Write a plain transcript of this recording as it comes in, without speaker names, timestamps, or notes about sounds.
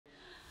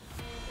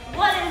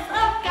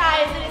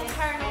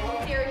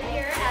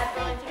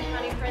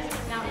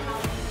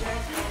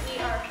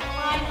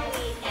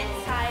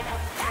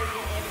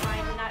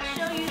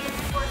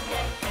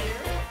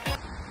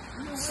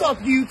What's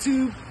up,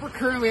 YouTube? We're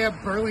currently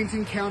at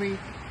Burlington County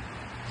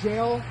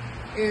Jail,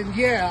 and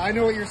yeah, I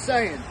know what you're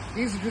saying.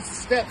 These are just the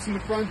steps in the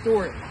front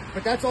door,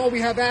 but that's all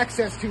we have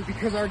access to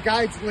because our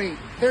guide's late,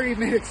 30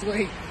 minutes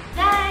late.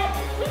 That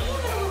we came in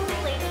a little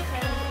bit late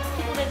because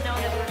people didn't know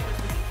that we were supposed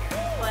to be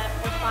here, but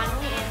we're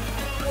finally in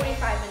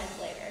 45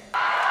 minutes later.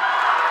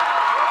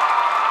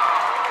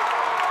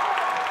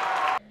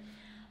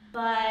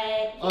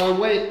 But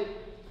wait.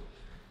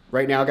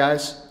 Right now,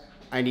 guys,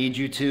 I need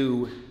you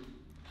to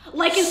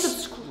like and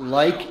subscribe.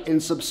 Like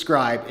and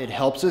subscribe. It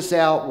helps us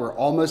out. We're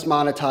almost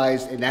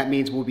monetized, and that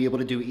means we'll be able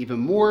to do even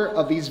more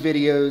of these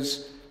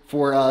videos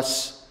for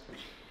us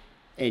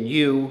and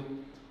you.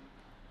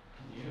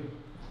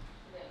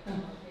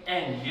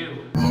 And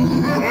you.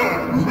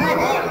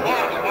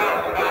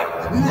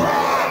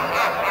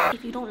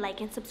 If you don't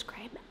like and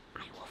subscribe,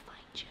 I will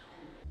find you.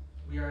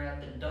 We are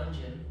at the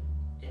dungeon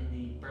in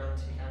the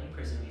Burlington County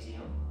Prison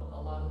Museum.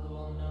 A lot of the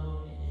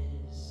well-known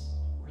is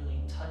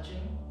really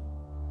touching.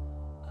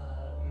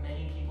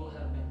 Many people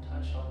have been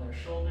touched on their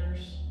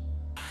shoulders.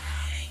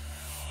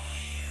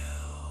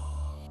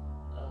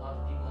 A lot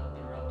of people have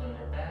been rubbed on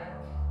their back.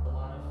 A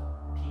lot of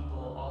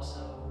people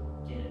also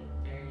get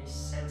very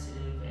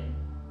sensitive and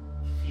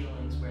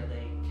feelings where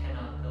they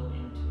cannot go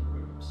into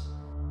rooms.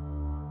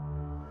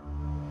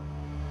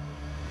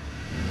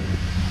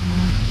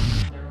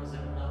 There was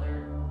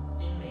another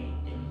inmate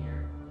in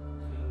here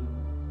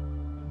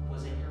who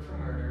was in here for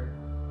murder,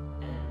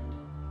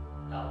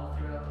 and all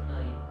throughout the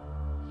night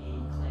he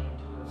claimed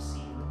to have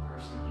seen the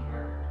person he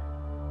murdered.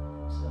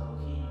 So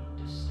he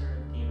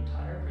disturbed the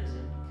entire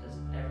prison because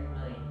every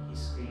night he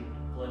screamed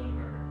bloody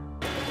murder.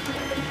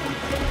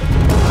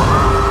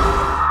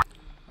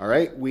 All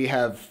right, we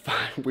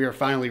are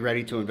finally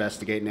ready to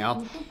investigate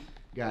now.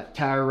 Got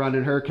Tara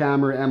running her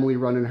camera, Emily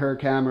running her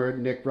camera,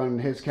 Nick running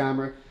his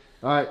camera.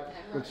 All right,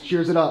 let's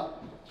cheers it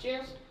up.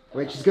 Cheers.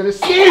 Wait, she's gonna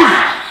sneeze!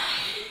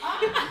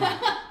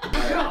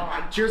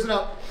 Cheers it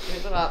up.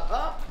 Cheers it up.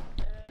 Oh.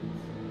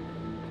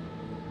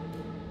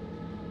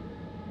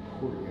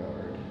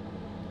 Courtyard.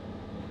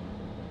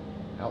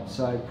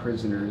 Outside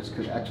prisoners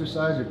could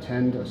exercise or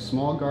tend a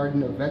small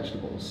garden of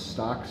vegetables,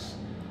 stalks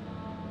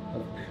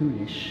of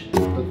punish.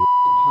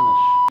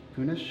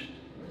 Punish?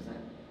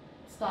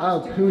 Oh,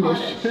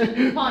 punish.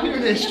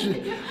 Punish.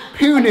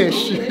 Punish.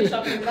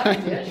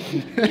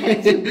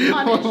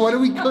 What are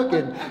we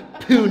cooking?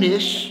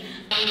 Punish.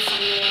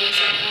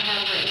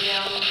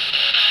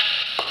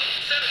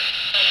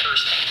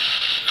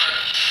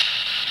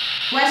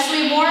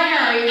 Wesley Warner,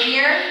 are you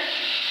here?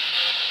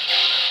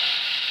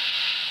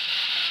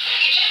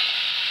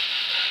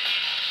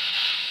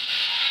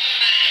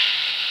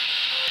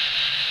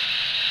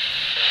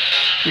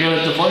 We have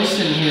a device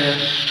in here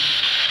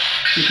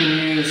you can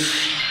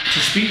use to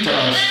speak to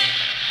us.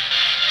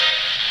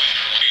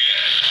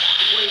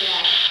 Where you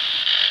at?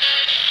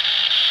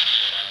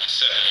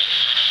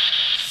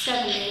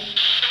 70.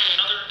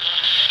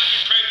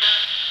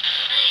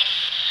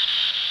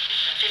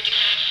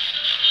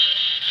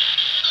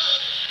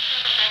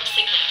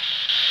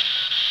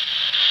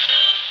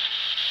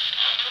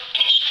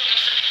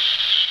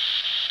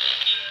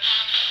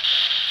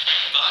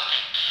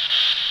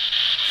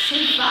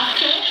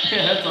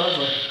 Yeah, that's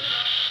awesome.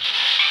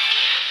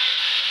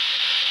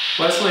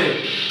 Wesley.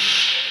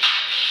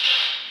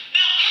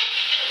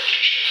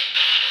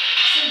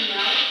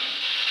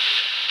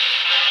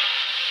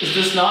 Is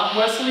this not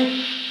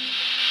Wesley?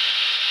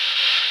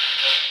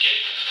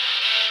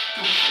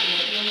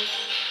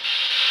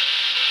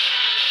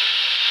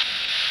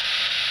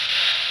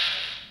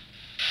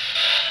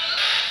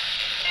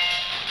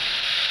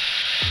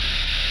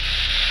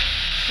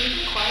 Should we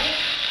be quiet?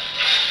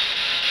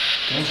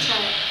 Let's try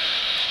it.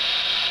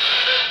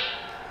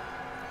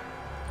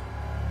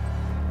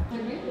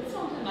 It's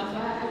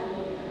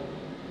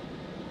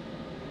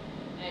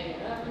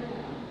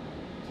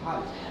hot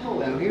as hell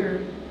down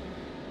here.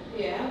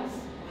 Yeah. Wow.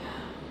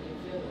 You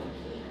feel like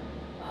heat.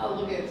 Oh,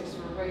 look at this.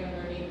 We're right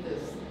underneath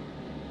this.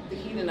 The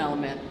heating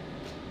element.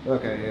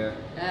 Okay, yeah.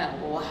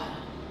 Yeah. Wow.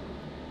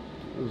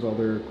 There's all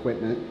their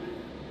equipment.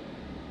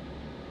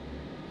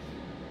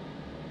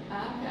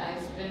 Okay.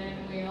 Spinning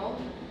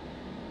wheel.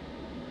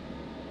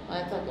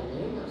 That's like a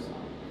loom or something.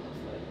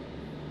 Looks like.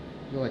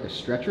 Is it like a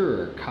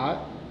stretcher or a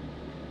cot?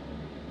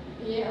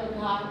 Yeah, the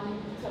cotton.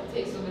 So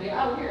take somebody.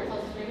 Oh, here. It's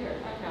right here.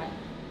 Okay.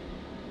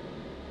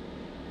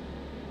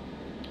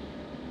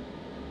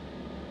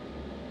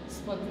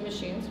 Split the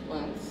machine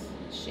splints.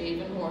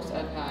 Shaven horse.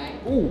 Okay.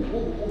 Ooh,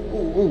 ooh, ooh,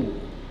 ooh, ooh.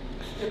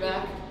 Your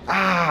back.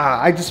 Ah,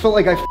 I just felt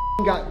like I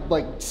got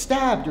like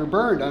stabbed or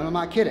burned. I'm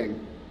not kidding.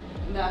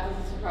 That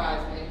doesn't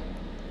surprise me.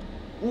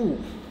 Ooh,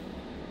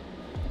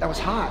 that was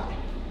hot.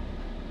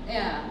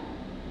 Yeah.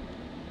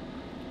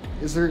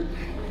 Is there?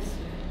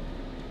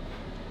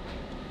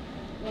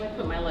 Let me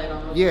put my light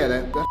on. Yeah,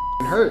 that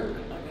hurt. I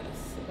gotta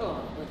see. Oh,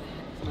 what the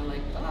heck is my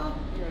light? Oh,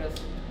 here it is.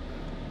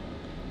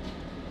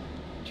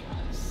 Try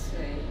to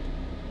see.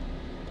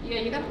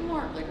 Yeah, you got a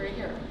mark like right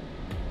here.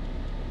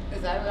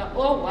 Is that about?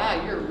 Oh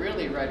wow, you're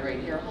really red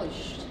right here. Holy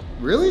shit.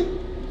 Really?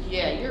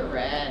 Yeah, you're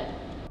red.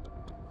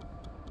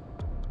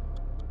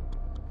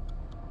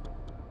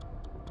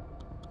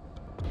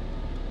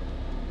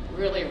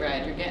 really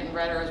red. You're getting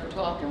redder as we're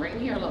talking. Right in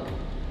here, look.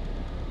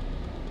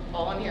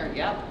 All in here,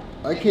 yep.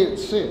 I can't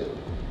see it.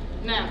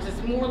 No, 'cause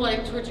it's more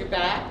like towards your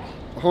back.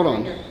 Hold Right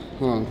on. here.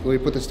 Hold on. Let me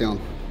put this down.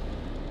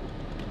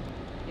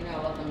 You know,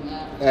 look on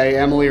that. Hey,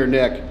 Emily or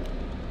Nick.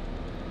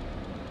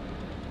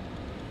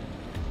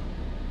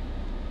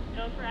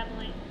 Go for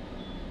Emily.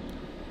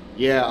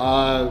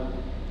 Yeah,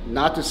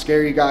 not to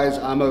scare you guys,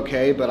 I'm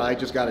okay, but I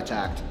just got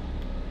attacked.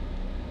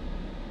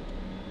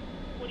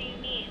 What do you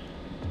mean?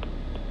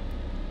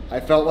 I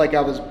felt like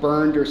I was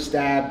burned or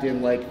stabbed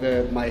in like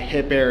my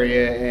hip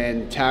area,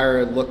 and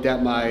Tara looked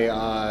at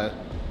my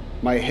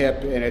my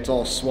hip and it's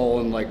all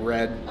swollen like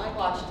red. I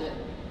watched it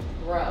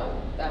grow.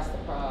 That's the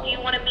problem. Do you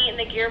want to meet in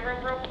the gear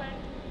room real quick?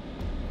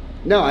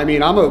 No, I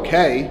mean, I'm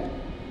okay.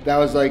 That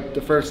was like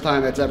the first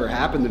time that's ever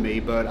happened to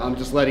me, but I'm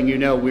just letting you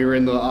know we were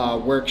in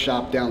the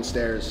workshop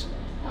downstairs.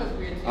 That was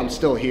weird too. I'm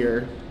still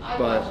here, I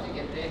but watched it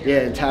get bigger. yeah,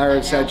 and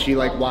Tara said she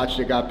like felt- watched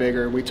it got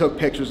bigger. We took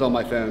pictures on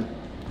my phone.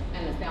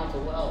 And it found so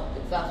well.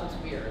 That's what's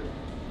weird.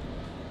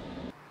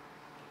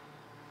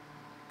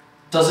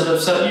 Does it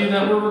upset you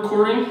that we're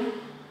recording?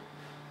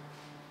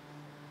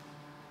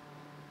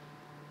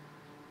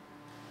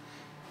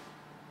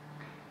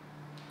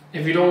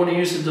 If you don't want to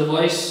use the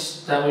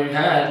device that we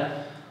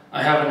had,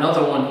 I have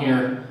another one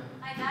here.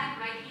 I died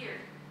right here.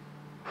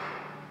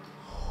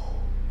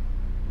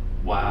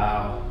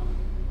 Wow.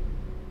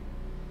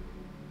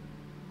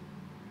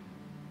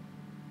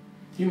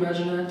 Can you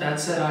imagine that? That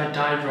said I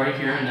died right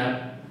here and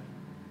that.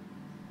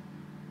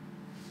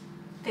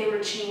 They were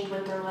chained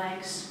with their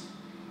legs.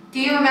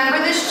 Do you remember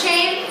this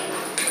chain?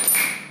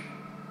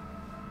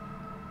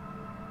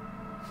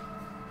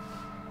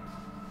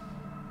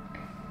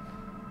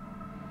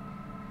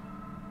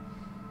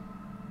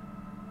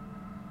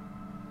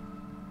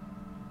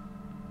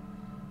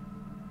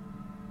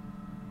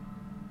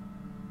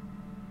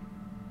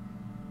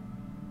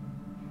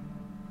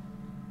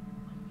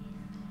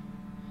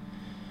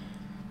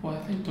 Well, I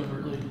think the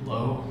really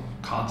low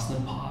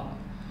constant pop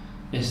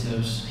is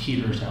those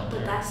heaters out But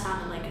there. that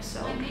sounded like a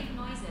soap. I make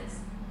noises.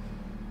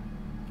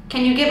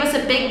 Can you give us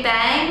a big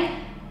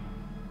bang?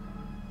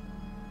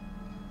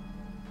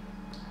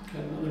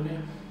 Got another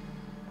name?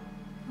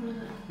 What is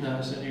it? No,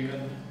 I said you got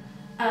it.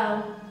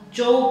 Oh,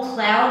 Joel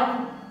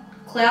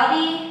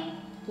Cloudy,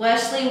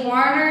 Wesley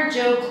Warner,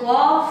 Joe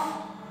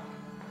Clough,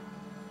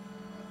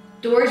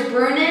 Doris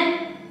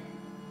Brunin.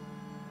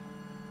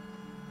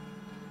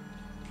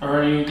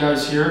 Are any of you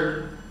guys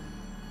here?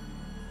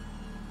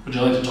 Would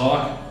you like to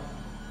talk?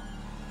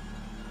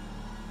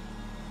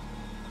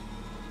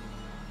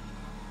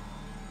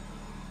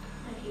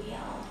 Like he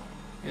yelled.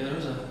 Yeah,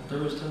 there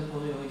was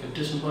definitely like a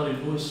disembodied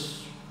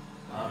voice,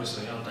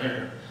 obviously out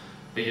there.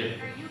 But yeah,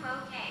 Are you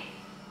okay?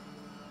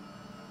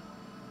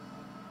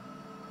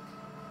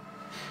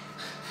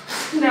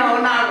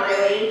 No, not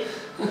really.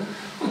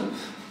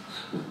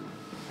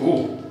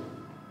 ooh,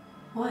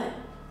 What?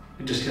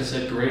 it just got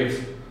said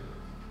grave.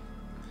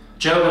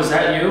 Joe, is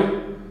that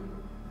you?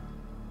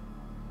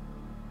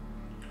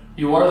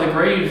 You are the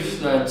grave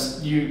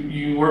that's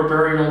you were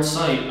buried on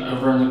site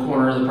over in the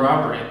corner of the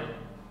property.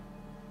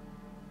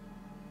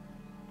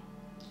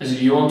 Is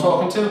it you I'm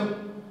talking to?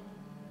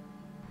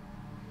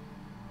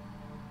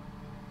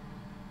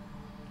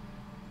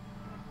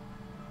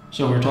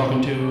 So we're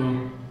talking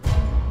to.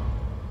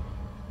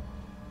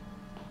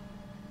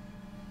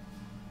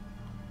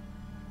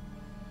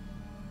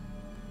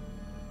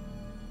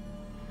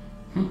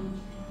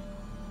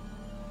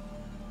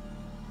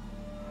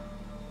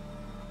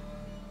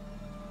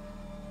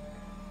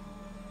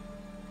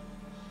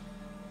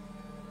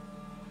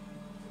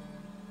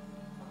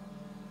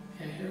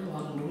 Yeah, I hear a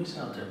lot of noise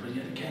out there, but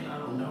yet again, I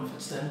don't know if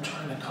it's them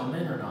trying to come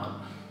in or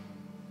not.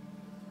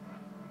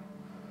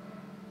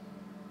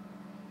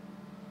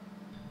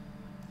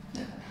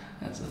 Yeah,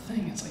 that's the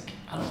thing. It's like,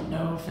 I don't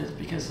know if it's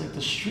because like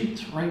the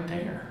street's right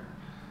there.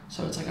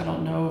 So it's like, I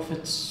don't know if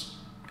it's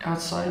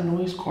outside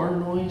noise, car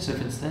noise,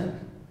 if it's them.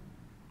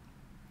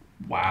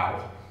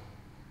 Wow.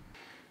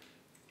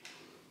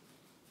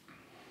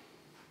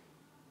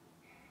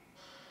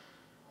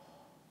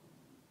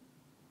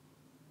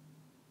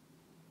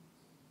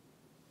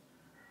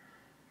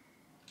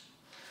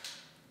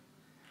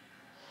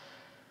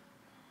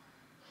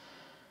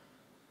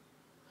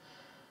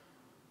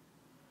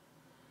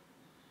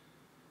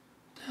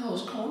 What the hell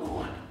is going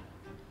on?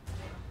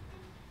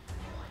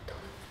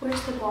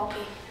 Where's the walkie?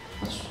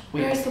 Let's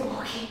wait. Where's the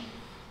walkie?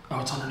 Oh,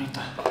 it's underneath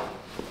that.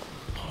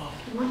 Hold on.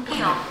 What the?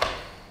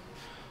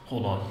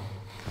 Hold on.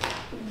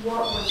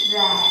 What was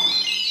that?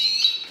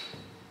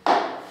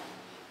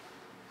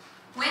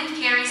 Wind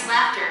carries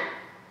laughter.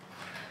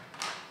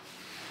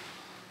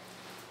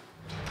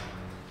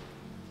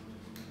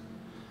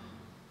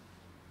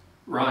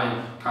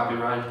 Ryan. Copy,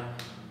 Ryan.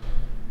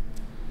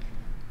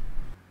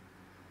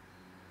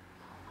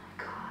 Oh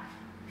my god.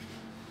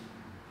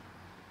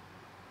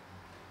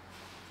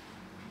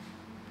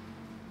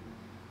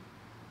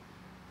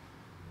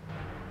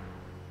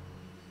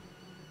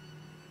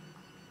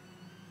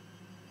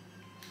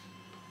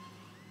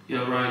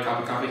 Yo, Ryan,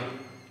 copy, copy.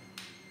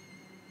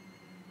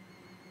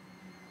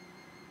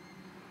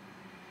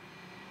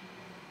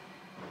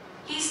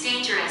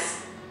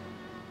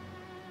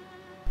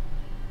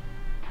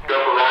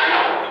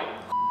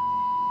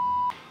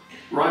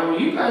 Ryan, were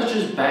you guys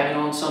just banging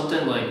on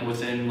something like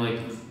within like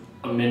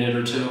a minute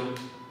or two?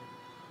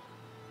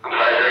 I'm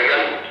sorry, say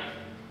again?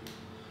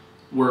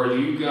 Were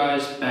you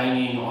guys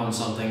banging on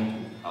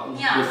something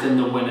Yeah. within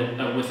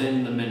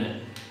the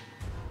minute?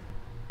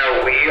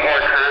 No, we are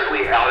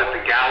currently out at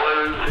the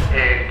gallows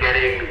and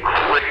getting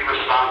crazy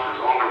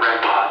responses on the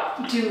red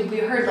pod. Dude, we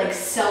heard like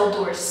cell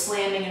doors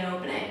slamming and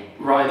opening.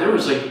 Right, there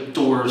was like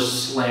doors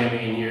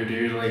slamming in here,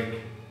 dude.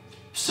 Like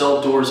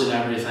cell doors and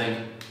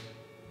everything.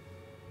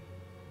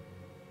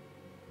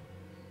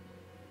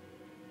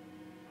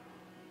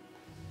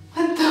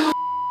 What the?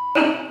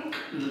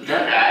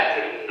 That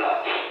is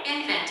nuts.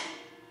 Infant.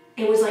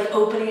 It was like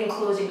opening and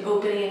closing,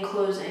 opening and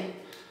closing.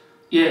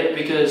 Yeah,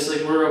 because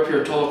like we're up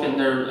here talking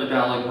there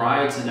about like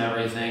riots and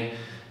everything,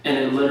 and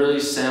it literally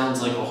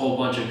sounds like a whole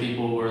bunch of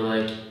people were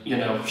like, you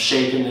know,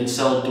 shaking and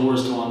cell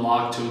doors to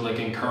unlock to like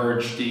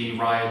encourage the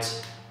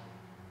riots.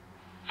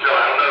 So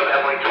I don't know if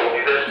Emily told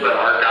you this, but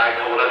our guy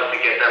told us to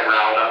get them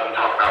riled up and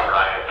talk about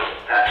riots.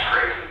 That's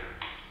crazy.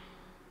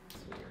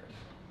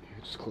 Here,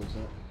 just close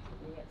that.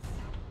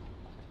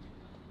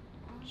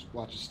 Just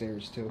watch the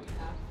stairs too.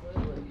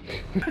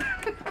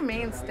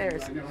 Me and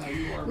stairs.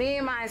 Me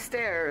and my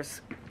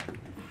stairs.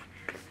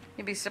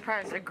 You'd be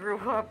surprised. I grew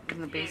up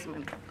in the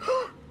basement.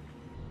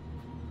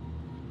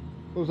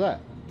 What was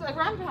that? The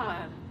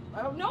grandpa.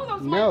 Oh, no, that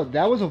was No,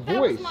 that was a That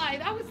voice.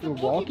 that was the The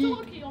walkie?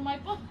 walkie-talkie on my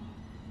butt.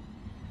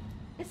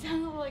 It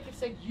sounded like it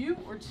said you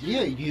or two.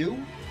 Yeah,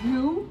 you.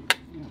 You?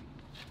 Yeah.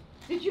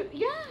 Did you?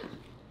 Yeah.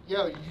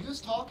 Yo, you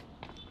just talk.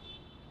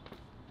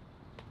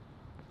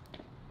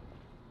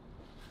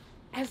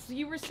 As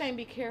you were saying,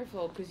 be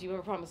careful because you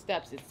were from the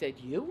steps. It said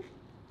you.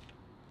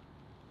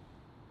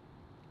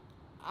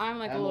 I'm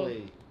like a little.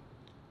 Emily.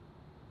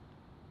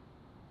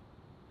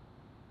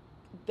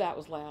 That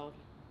was loud.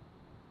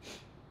 I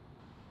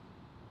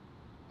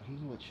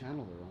don't know what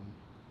channel they're on.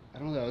 I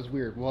don't know. It's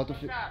weird. We'll have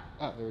to.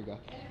 Oh, there we go.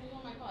 And it was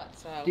on my butt.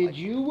 So. Did like,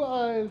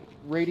 you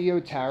radio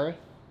Tara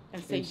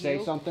and say and say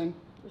you something?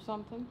 or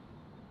something?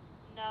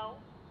 No.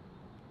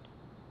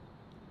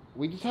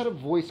 We just had a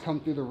voice come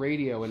through the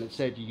radio and it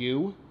said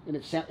you, and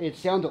it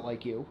sounded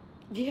like you.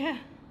 Yeah.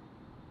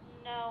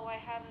 No, I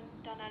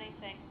haven't done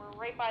anything. We're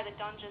right by the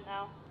dungeon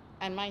though.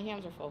 And my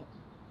hands are full.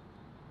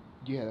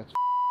 Yeah, that's.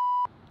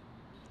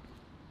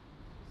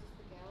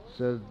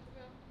 So,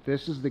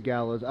 this is the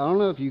gallows. I don't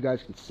know if you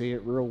guys can see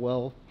it real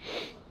well,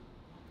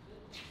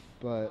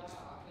 but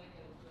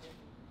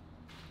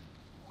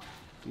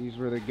these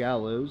were the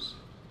gallows.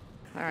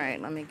 All right,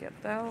 let me get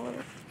that.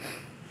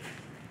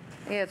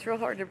 Yeah, it's real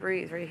hard to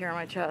breathe right here on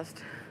my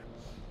chest.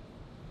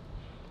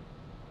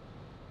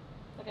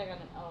 Like I got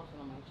an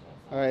elephant on my chest.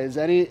 All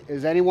right,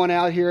 is anyone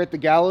out here at the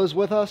gallows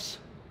with us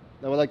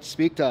that would like to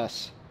speak to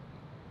us?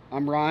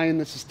 I'm Ryan.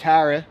 This is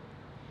Tara.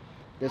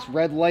 This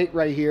red light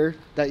right here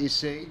that you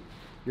see,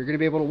 you're going to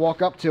be able to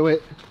walk up to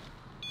it.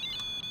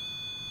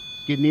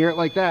 Get near it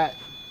like that.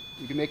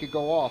 You can make it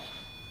go off.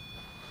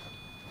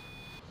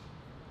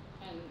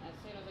 And as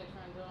soon as I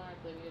turned on it,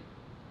 then it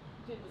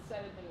did the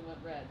set it, then it went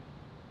red.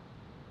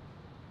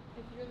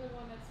 If you're the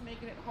one that's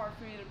making it hard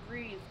for me to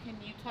breathe, can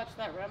you touch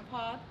that REM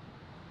pod?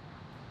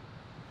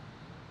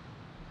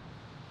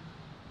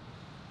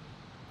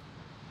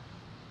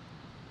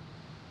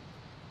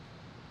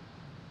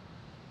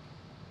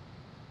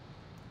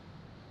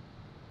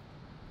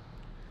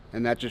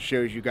 And that just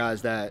shows you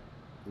guys that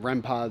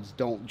REM pods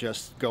don't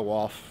just go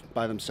off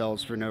by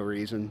themselves for no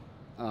reason.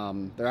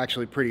 They're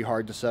actually pretty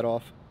hard to set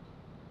off.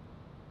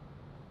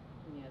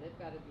 Yeah, they've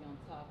got to be on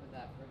top of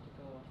that for it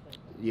to go off like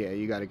that. Yeah,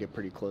 you got to get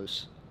pretty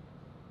close.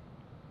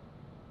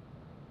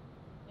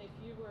 If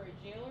you were a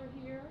jailer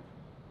here,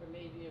 or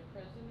maybe a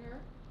prisoner,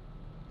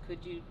 could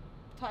you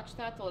touch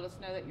that to let us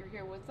know that you're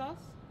here with us?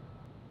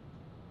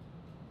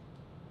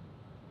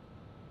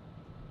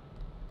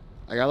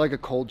 I got like a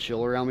cold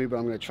chill around me, but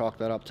I'm going to chalk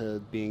that up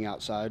to being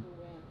outside.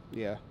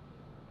 Yeah. Yeah,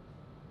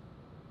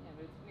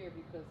 but it's weird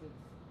because we're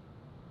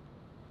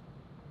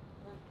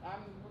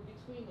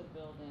between the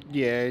building. And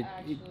Yeah, It's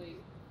actually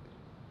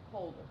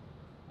colder.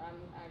 I'm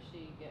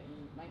actually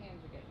my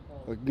hands are getting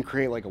cold. We can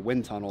create like a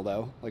wind tunnel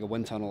though, like a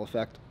wind tunnel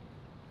effect.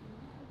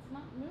 No, it's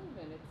not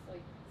moving. It's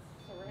like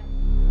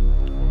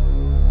surrounded.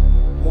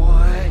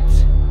 What?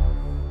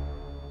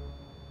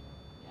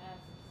 Yes.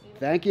 See,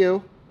 Thank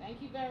you.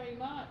 Thank you very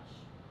much.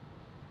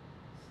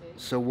 See?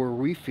 So were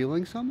we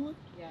feeling someone?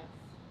 Yes.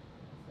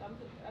 I'm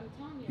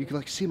telling you. You can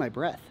like see my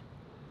breath.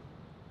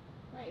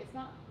 Right. It's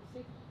not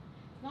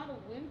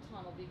a wind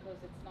tunnel because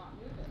it's not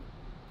moving.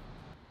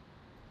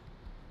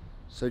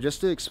 So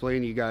just to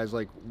explain to you guys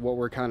like what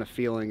we're kind of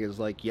feeling is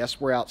like, yes,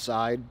 we're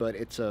outside, but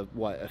it's a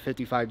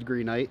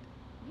 55-degree night.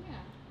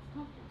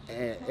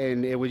 Yeah.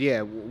 And it was,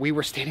 yeah, we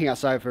were standing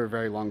outside for a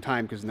very long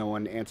time because no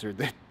one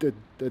answered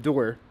the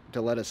door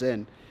to let us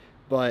in.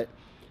 But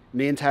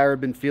me and Tyra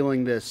have been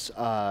feeling this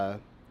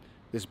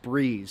this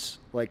breeze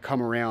like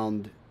come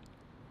around,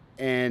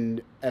 and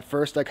at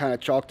first I kind of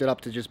chalked it up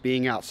to just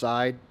being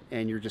outside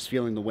and you're just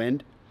feeling the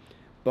wind.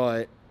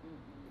 But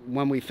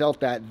when we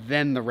felt that,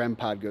 then the REM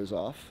pod goes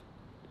off,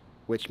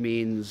 which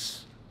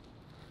means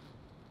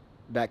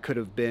that could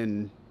have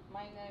been...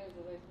 My nose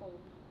is ice cold.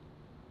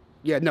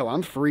 Yeah, no,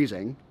 I'm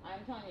freezing. I'm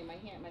telling you, my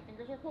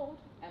fingers are cold,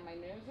 and my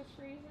nose is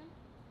freezing.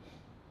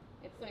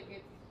 It's like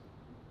it's...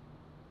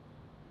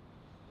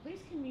 Please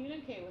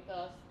communicate with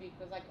us,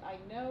 because like I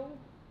know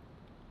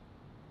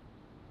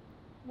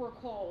we're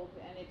cold,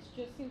 and it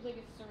just seems like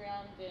it's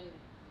surrounding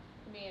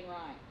me and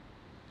Ryan.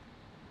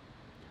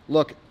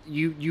 Look,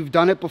 you've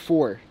done it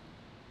before.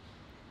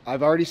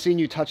 I've already seen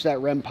you touch that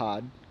REM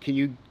pod. Can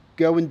you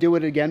go and do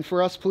it again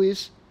for us,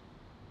 please?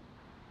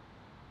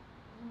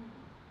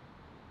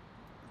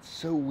 It's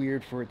so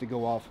weird for it to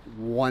go off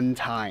one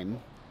time.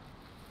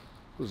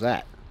 What was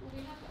that? What do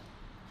you have?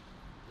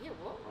 Yeah,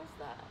 what was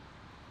that?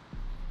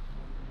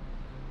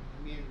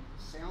 I mean,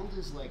 sound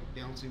is like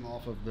bouncing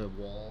off of the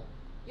wall.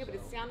 Yeah, but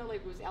it sounded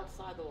like it was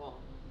outside the wall,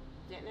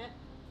 didn't it?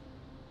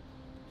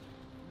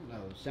 No,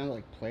 it sounded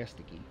like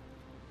plasticky.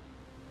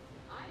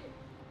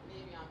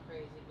 Maybe I'm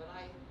crazy, but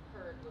I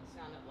heard what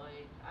sounded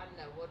like, I don't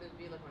know, what it would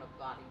be like when a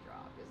body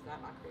dropped. Is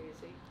that not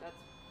crazy? That's...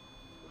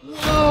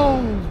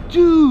 Whoa,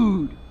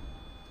 dude!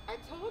 I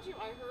told you,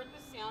 I heard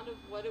the sound of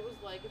what it was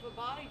like if a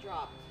body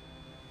dropped.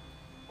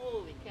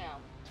 Holy cow.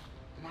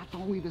 Not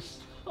only this...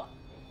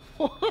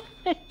 What?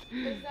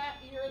 Is that,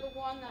 you're the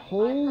one that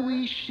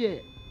Holy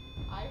shit.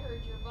 I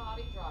heard your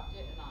body drop,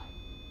 didn't I?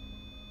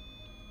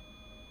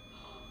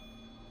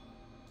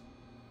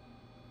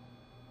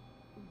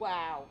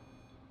 Wow.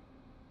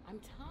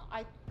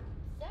 I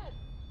said,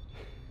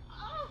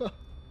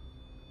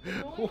 the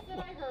noise that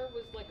I heard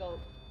was like a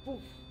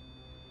poof.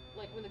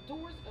 Like when the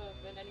doors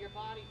open and your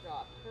body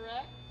dropped,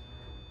 correct?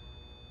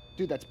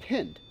 Dude, that's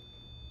pinned.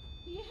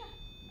 Yeah.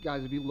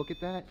 Guys, if you look at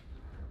that,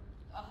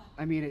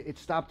 I mean, it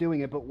stopped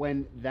doing it, but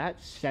when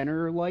that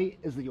center light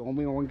is the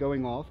only one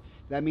going off,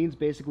 that means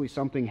basically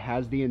something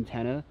has the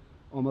antenna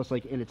almost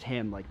like in its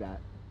hand like that.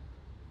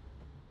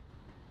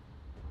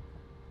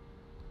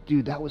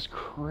 Dude, that was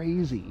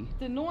crazy.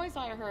 The noise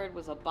I heard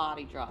was a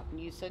body drop, and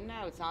you said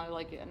no, it sounded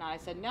like it, and I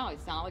said no,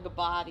 it sounded like a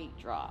body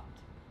dropped.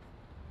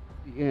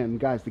 And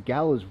guys, the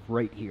gallows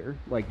right here.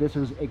 Like, this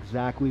is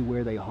exactly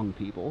where they hung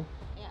people.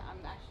 Yeah,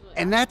 I'm actually...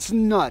 And that's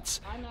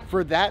nuts. not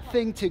For that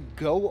thing to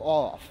go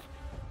off,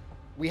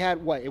 we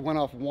had, what, it went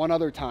off one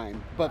other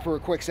time, but for a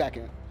quick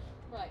second.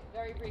 Right,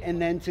 very briefly.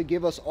 And then to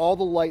give us all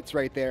the lights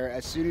right there,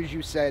 as soon as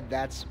you said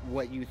that's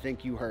what you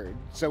think you heard.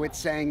 So it's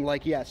saying,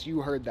 like, yes, you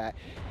heard that.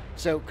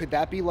 So could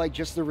that be like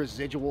just the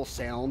residual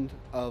sound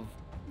of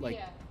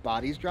like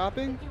bodies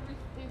dropping? It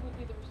would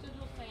be the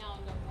residual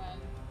sound of when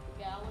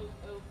the gallows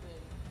opened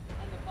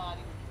and the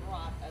body would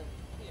drop as,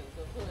 you know,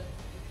 the hood.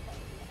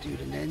 Dude,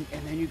 and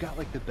then you got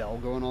like the bell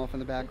going off in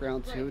the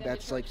background too. Right,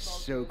 that's like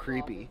so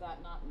creepy. Is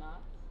that not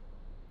nuts?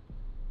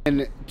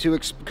 And to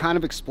kind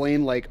of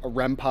explain like a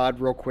REM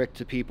pod real quick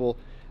to people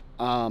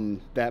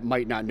that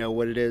might not know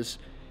what it is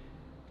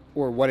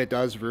or what it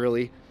does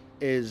really,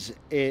 is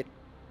it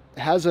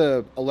has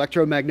a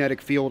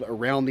electromagnetic field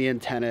around the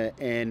antenna,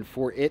 and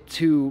for it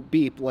to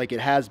beep like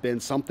it has been,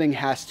 something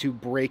has to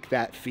break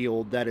that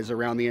field that is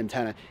around the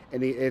antenna,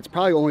 and it's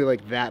probably only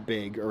like that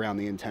big around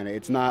the antenna.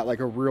 It's not like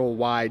a real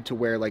wide to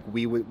where like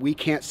we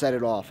can't set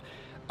it off.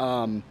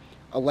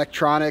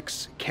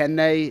 Electronics, can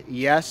they?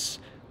 Yes,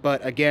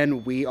 but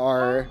again, we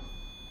are...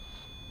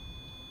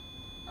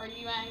 Are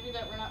you angry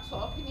that we're not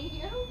talking to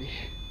you?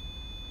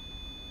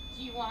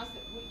 Do you want us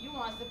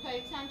to pay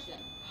attention?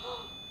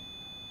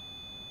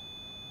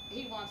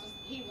 He wants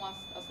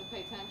us to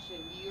pay attention.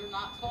 You're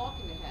not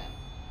talking to him.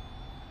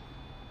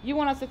 You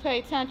want us to pay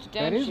attention,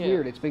 don't you? That is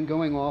weird. It's been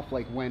going off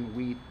like when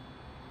we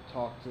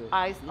talk to...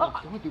 It's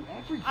going through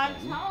everything. I'm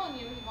telling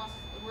you, he wants...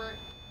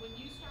 When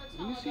you start Let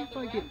telling me see about if the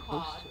I REM get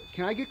close. pod...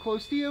 Can I get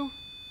close to you?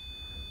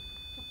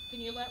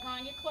 Can you let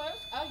Ryan get close?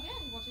 Oh yeah,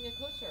 he wants to get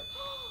closer.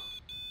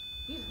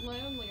 He's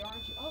lonely,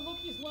 aren't you? Oh look,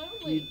 he's lonely.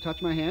 Can you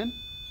touch my hand?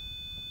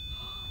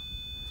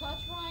 Touch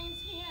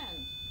Ryan's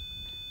hand.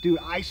 Dude,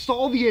 I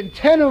saw the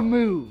antenna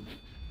move.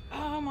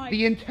 Oh my God.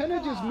 The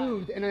antenna just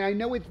moved, and I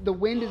know the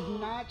wind is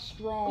not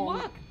strong.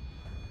 Look.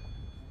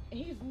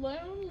 He's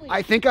lonely.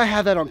 I think I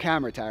have that on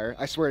camera, Tyra.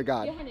 I swear to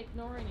God. Yeah, and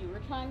ignoring you. We're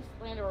trying to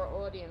explain to our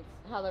audience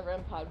how the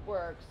REM pod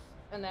works,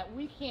 and that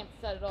we can't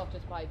set it off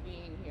just by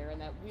being here, and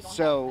that we don't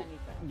have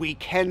anything. We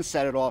can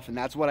set it off, and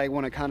that's what I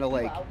want to kind of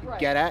like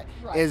get at.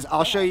 Right. Is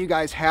I'll show you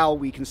guys how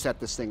we can set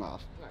this thing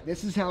off. Right.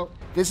 This is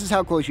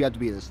how close you have to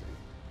be to this thing.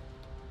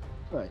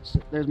 All right,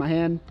 so there's my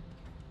hand.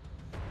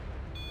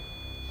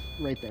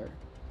 Right there.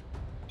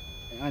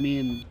 I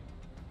mean,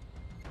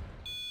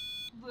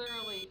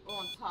 Literally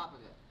on top of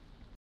it.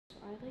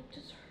 I like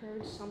just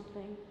heard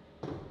something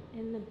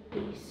in the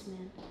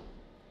basement.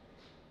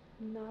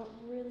 Not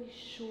really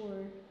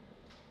sure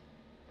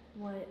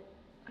what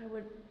I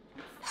would...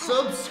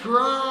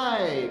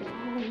 subscribe!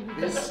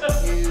 This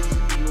is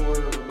your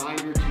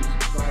reminder to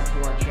subscribe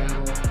to our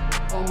channel.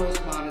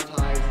 Almost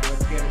monetized.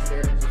 Let's get us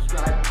there.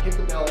 Subscribe, hit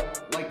the bell,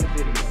 like the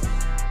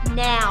video.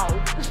 Now!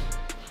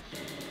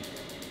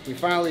 We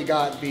finally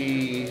got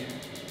the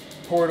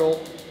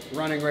portal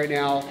running right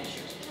now.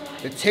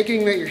 The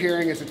ticking that you're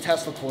hearing is a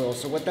Tesla coil.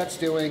 So what that's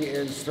doing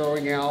is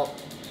throwing out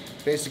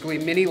basically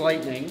mini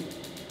lightning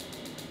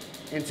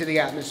into the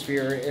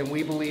atmosphere, and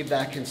we believe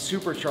that can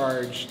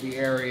supercharge the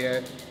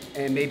area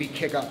and maybe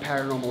kick up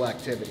paranormal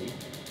activity.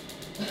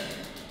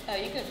 Oh,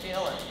 you can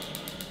feel it.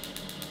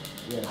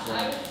 Yeah,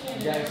 so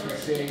you guys can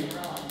see.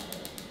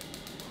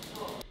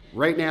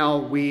 Right now,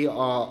 we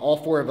all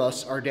four of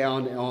us are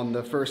down on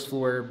the first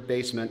floor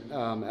basement,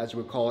 as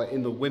we call it,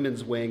 in the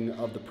women's wing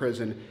of the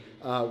prison.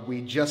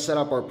 We just set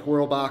up our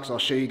portal box. I'll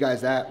show you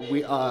guys that.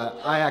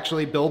 I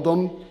actually build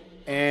them,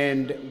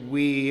 and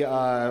we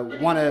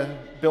want to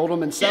build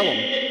them and sell them.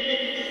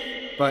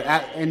 But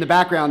in the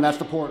background, that's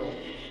the portal.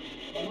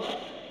 That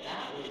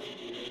was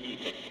weird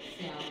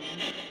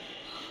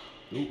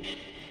sounding.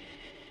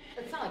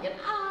 It sounded like an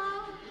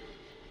ah.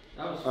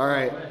 All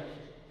right.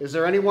 Is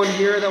there anyone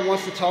here that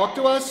wants to talk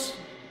to us?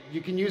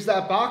 You can use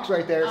that box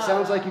right there. It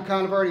sounds like you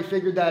kind of already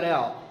figured that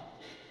out.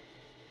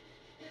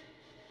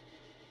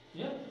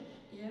 Yeah.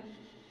 Yeah.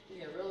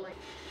 Yeah, really.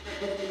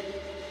 I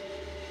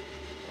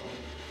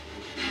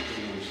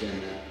don't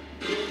understand that.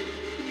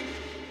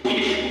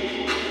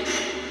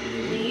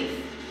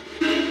 Leave.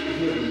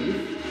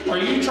 Leave? Are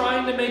you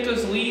trying to make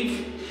us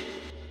leave?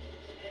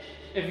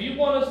 If you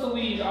want us to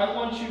leave, I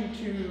want you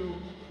to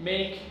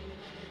make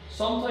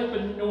some type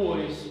of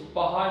noise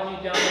behind me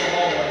down the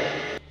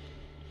hallway.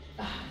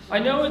 I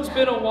know it's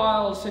been a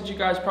while since you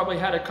guys probably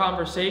had a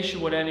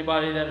conversation with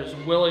anybody that is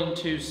willing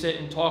to sit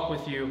and talk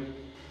with you.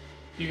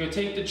 You can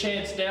take the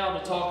chance now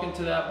to talk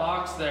into that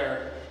box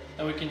there,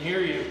 and we can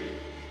hear you.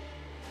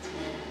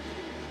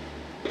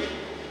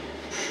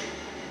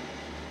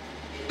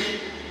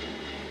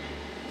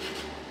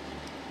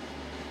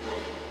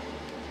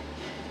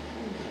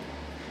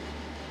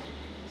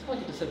 It's like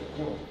it just said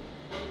portal.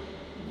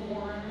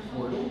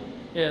 Portal.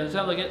 Yeah, it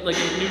sounded like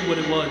it knew what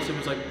it was. It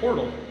was like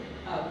portal.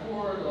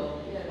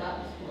 Portal. Yeah, that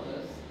was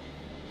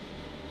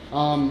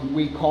close.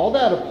 We call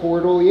that a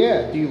portal,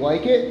 yeah. Do you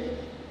like it?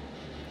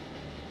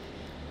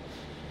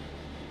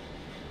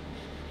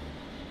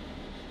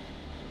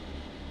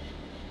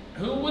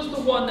 Who was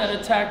the one that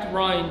attacked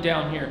Ryan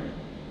down here?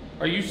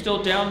 Are you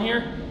still down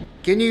here?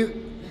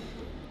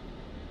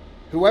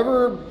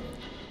 Whoever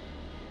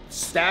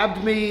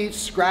stabbed me,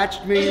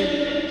 scratched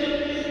me,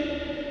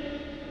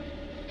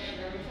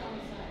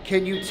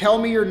 can you tell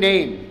me your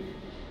name?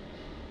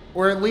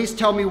 Or at least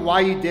tell me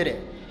why you did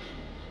it?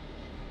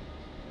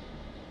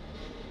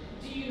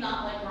 Do you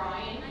not like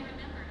Ryan I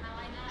remember how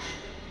I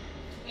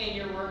died. in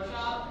your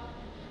workshop?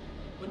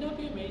 Wouldn't that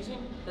be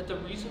amazing? That the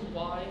reason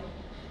why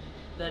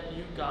that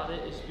you got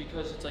it is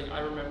because it's like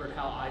I remembered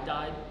how I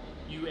died.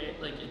 You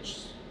like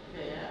it's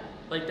Yeah.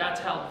 like that's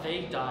how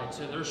they died.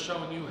 So they're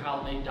showing you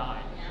how they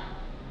died.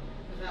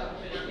 Yeah. That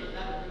would have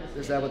been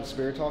Is that what the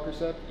spirit talker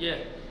said? Yeah.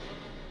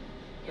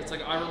 It's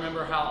like I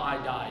remember how I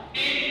died.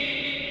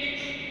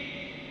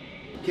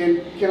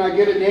 Can I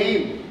get a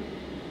name?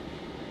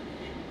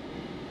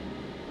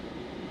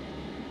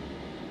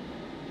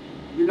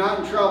 You're not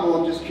in trouble,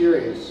 I'm just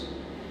curious.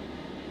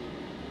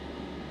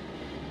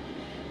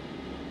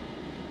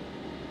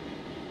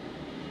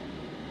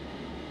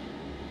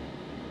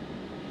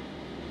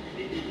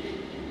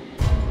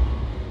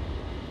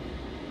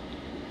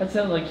 That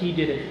sounded like he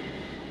did it.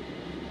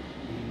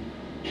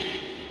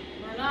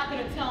 We're not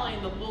going to tell any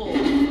of the bulls.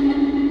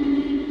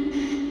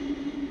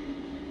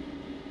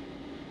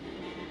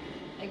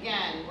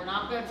 Again, we're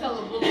not going to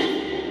tell the bulls.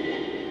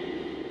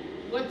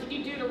 What did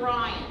you do to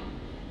Ryan?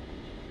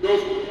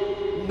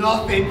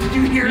 Nothing. Did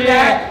you hear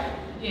that?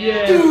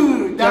 Yeah.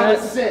 Dude, that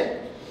was sick.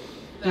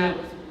 That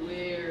was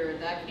weird.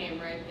 That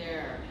came right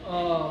there.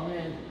 Oh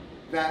man.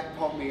 That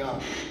pumped me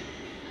up.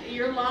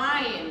 You're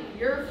lying.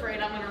 You're afraid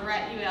I'm going to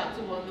rat you out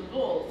to one of the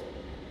bulls.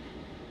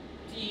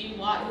 Do you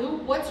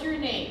want what's your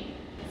name?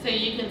 So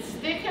you can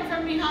stick him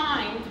from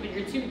behind, but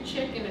you're too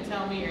chicken to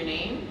tell me your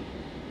name?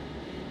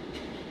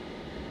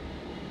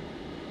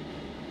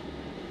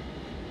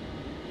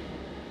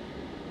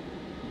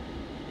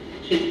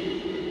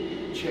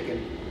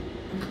 Chicken.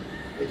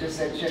 It just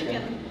said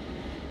chicken.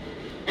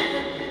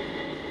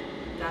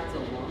 That's a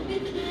one.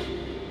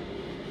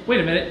 Wait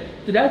a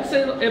minute. Did that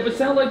say it would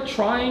sound like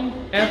trying,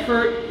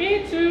 effort,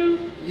 me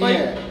too? Like,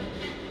 Yeah.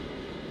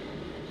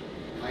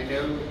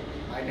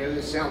 I know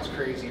this sounds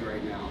crazy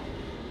right now,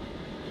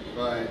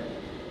 but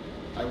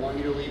I want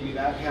you to leave me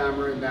that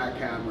camera and leave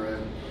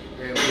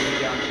me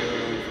down here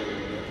alone for a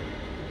little bit.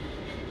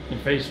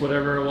 and face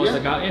whatever it was Yeah.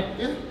 that got you?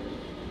 Yeah.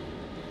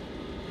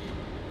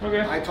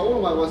 Okay. I told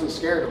him I wasn't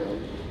scared of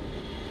him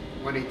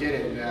when he did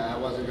it, and I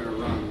wasn't going to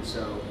run,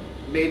 so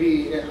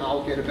maybe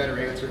I'll get a better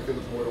answer through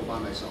the portal by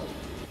myself.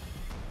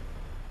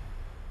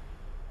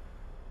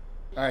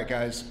 All right,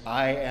 guys,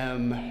 I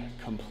am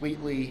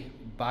completely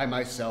by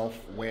myself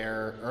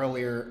where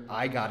earlier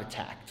I got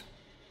attacked.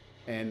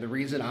 And the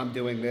reason I'm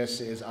doing this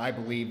is I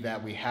believe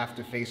that we have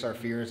to face our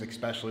fears,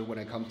 especially when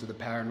it comes to the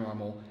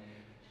paranormal,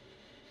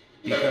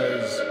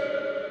 because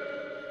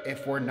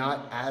if we're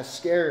not as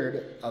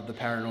scared of the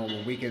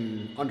paranormal, we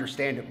can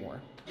understand it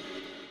more.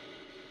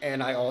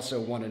 And I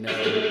also want to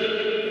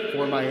know,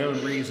 for my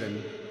own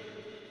reason,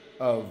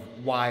 of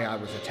why I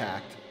was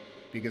attacked.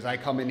 Because I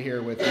come in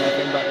here with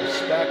nothing but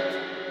respect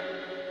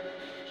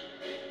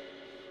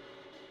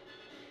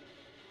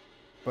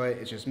But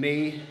it's just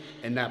me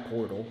and that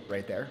portal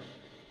right there.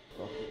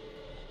 Oh,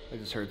 I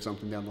just heard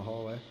something down the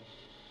hallway.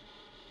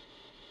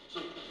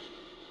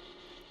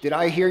 Did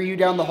I hear you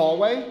down the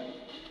hallway?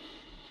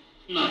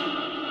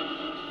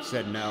 No.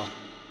 Said no.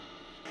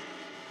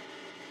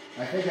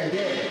 I think I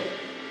did.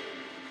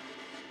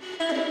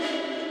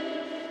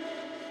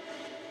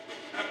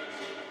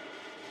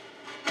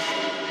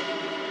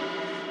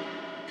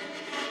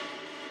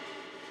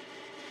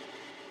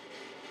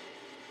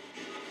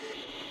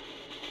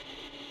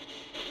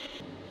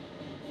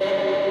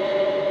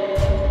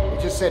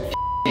 It just said F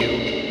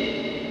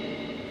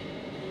you.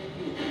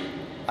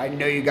 I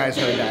know you guys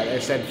heard that. I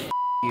said F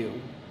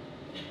you.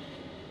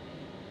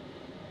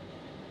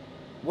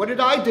 What did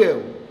I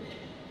do?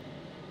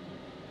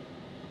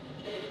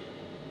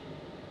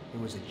 It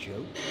was a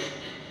joke.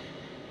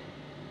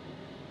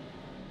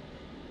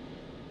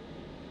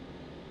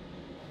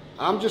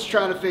 I'm just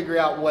trying to figure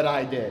out what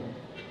I did.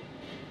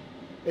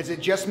 Is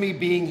it just me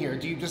being here?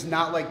 Do you just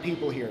not like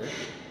people here?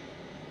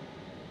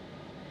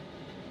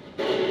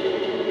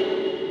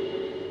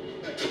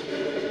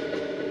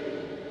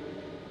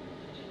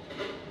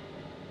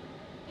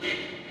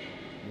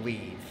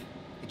 Leave.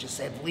 It just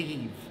said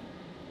leave.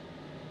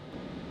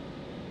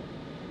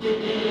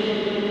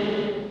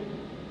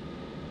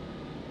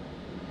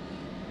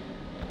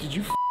 Did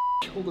you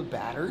kill the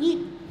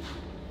battery?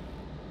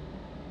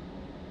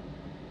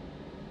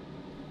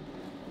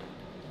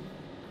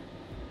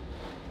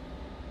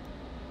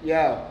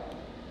 Yo.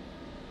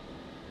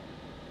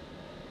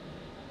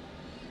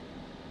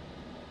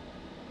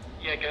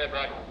 Yeah, go ahead,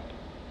 Brian.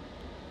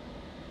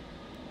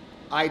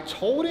 I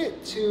told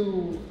it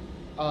to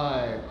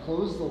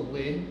close the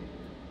lid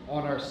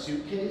on our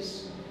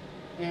suitcase,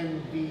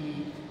 and the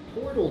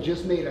portal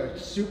just made a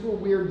super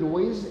weird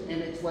noise,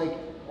 and it's like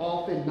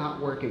off and not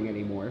working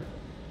anymore.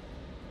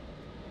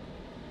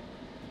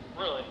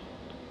 Really?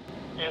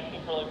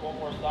 Asking for like one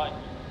more sign.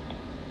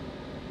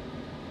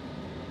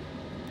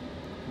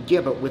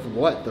 Yeah, but with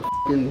what? The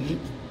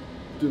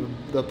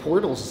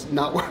portal's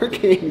not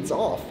working. It's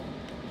off.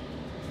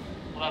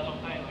 Well, that's what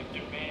I'm saying. Like,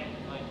 demand,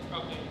 like,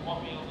 okay, you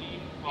want me to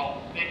leave?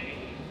 Well, make me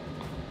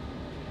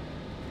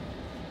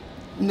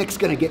leave. Nick's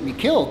gonna get me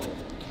killed.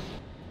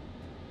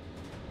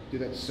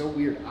 Dude, that's so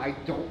weird. I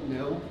don't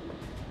know.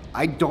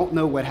 I don't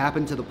know what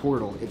happened to the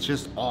portal. It's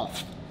just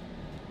off.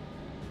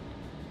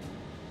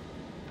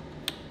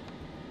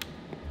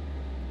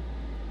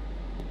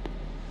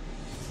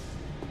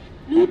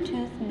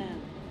 Bluetooth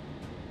mode.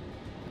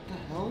 What the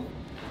hell?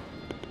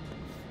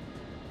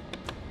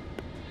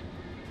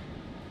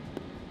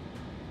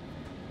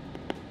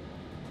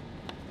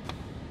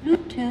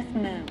 Bluetooth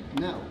mode.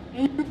 No.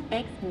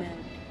 X mode.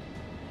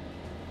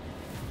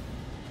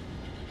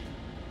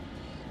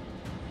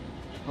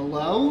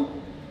 Hello?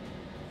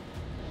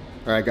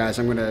 All right, guys,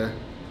 I'm gonna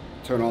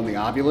turn on the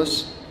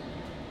Ovulus.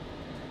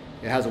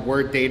 It has a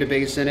word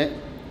database in it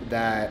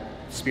that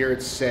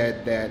spirits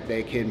said that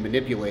they can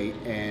manipulate,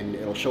 and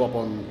it'll show up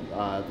on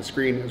the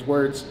screen as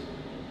words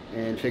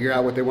and figure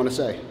out what they want to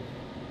say.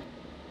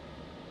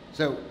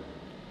 So,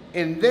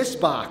 in this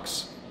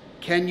box,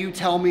 can you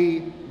tell me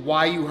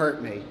why you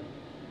hurt me?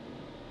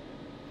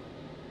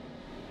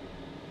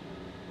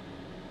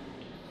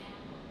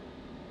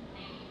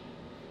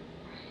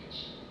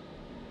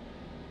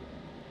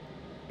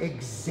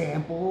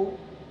 Example?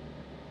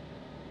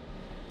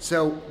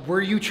 So, were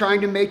you trying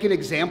to make an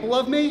example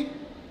of me?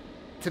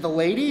 To the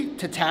lady?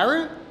 To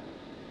Tara?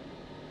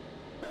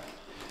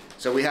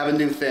 So we have a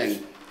new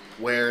thing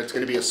where it's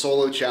going to be a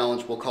solo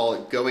challenge. We'll call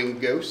it Going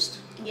Ghost.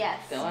 Yes.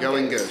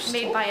 Going Ghost.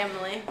 Made by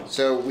Emily.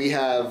 So we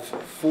have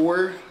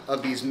 4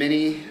 of these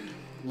mini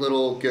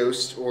little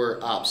ghosts or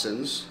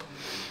options.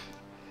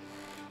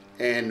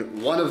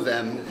 And one of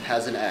them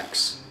has an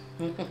X.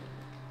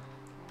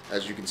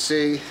 As you can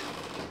see,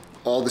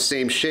 all the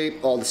same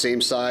shape, all the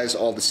same size,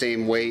 all the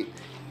same weight.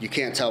 You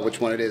can't tell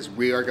which one it is.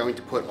 We are going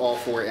to put all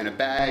 4 in a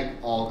bag,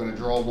 all going to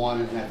draw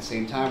one, and at the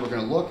same time, we're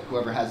going to look.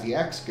 Whoever has the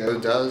X, go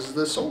does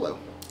the solo.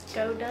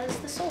 Go does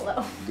the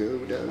solo. Go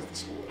does the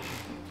solo.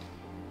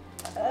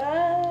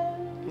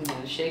 I'm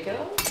gonna shake it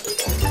up.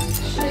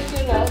 Shake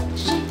it up.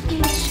 Shake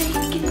it,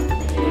 shake it.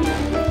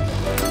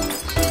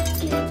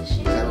 Shake it, shake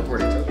Is that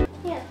recording too?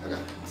 Yeah.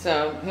 Okay.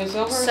 So, who's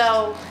over?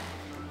 So,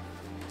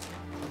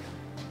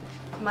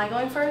 am I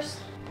going first?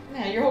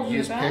 Yeah, you're holding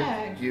You the just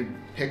bag.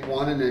 pick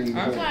one and then you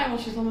Okay, hold it. well,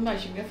 she's on the bag.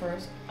 She can go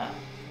first.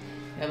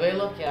 Everybody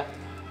look, yeah.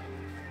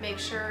 Make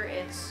sure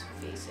it's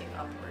facing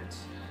upwards.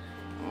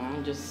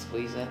 Just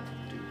squeeze it.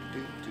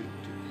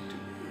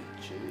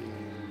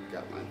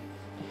 Got mine.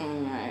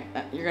 Alright,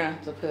 you're gonna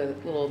have to put a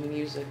little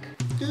music.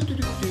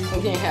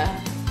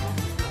 Yeah.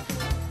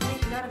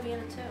 Nick, you gotta be in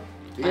it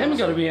too. Em's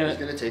gotta be in He's it.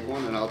 gonna take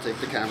one and I'll take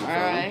the camera phone.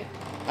 Alright.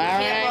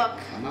 Can't Alright. look.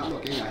 I'm not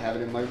looking. I have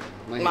it in my hand.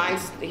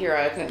 Mine's here.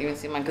 I couldn't even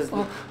see mine because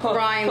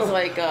Brian's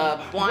like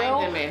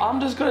blinding me. I'm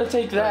just gonna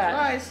take that.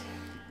 Cries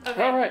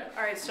Okay. All right.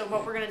 All right. So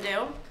what we're gonna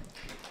do?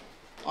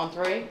 on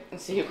 3 and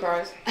see who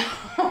cries.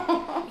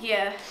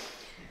 Yeah.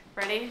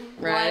 Ready?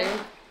 Ready?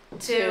 1,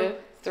 2,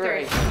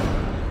 3.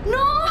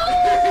 No!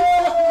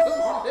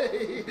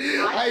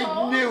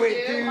 I knew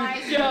it, dude. My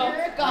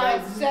spirit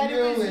guide said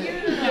it was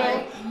you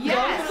tonight.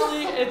 Yes.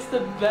 Definitely, it's the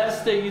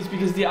best thing is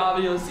because the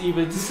Ovilus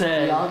even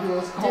said. The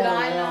Ovilus called Did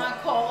I it out.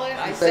 not call it?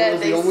 I Said said it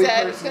was they the only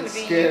said it's person going to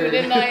be scared.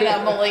 you tonight,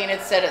 Emily, and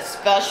it said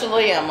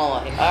especially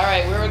Emily. All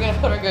right, where are we going to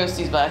put our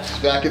ghosties back?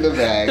 Back in the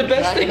bag. The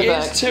best Back in thing the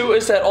is back. too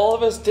is that all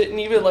of us didn't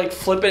even like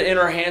flip it in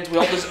our hands. We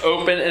all just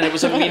opened and it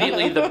was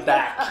immediately the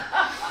back.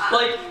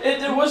 Like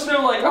there was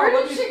no like. Where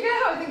oh, did she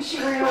go? I think she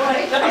ran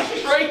away.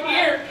 She's right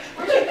here.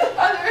 Oh,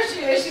 there she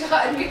is. She's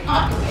hiding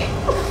behind me.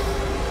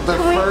 The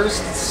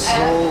first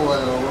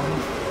solo.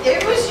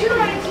 It was your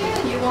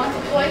idea. You want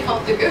to play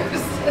Hunt the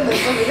Goose, and then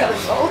somebody got a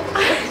solo.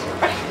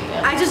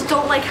 I just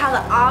don't like how the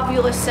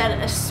Ovilus said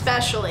it,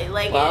 especially.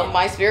 Like, Well,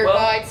 my spirit Well,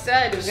 guide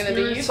said it was going to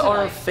be you Spirits are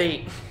tonight.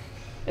 fate.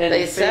 And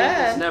They fate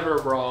said. is never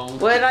wrong.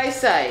 What did I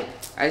say?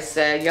 I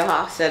said,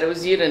 Yaha said it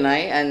was you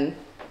tonight, and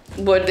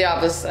what did the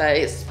others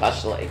say,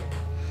 especially?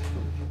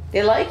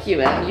 They like you,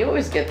 man. You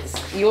always get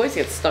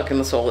stuck in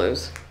the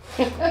solos.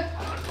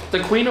 The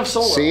Queen of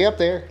Solo. See you up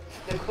there.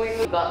 The queen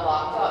got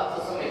locked up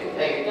so somebody could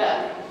pay your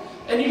debt.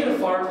 And you get a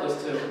fireplace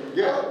too.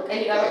 Yeah. And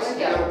you got a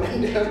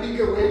window. Window.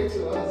 You can wave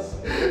to us.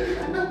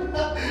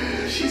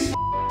 She's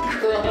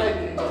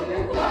crying.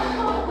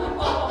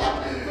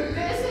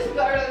 This is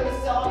better than the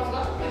cell I was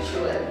going to put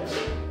you in.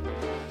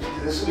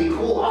 This will be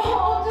cool.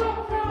 Oh,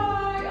 don't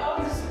cry.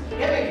 Oh, just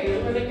get me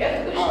views when they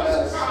get to the Oh,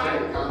 that's crying.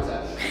 great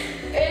content.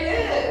 It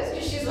is,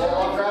 because she's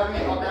I'll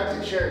grab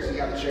the chair so you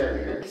got the chair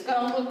here. It's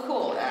going to look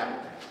cool, Adam.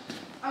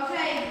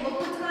 okay, look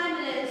what time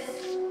it is.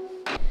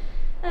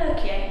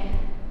 Okay.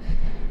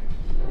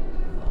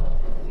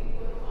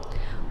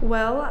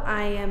 Well,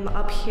 I am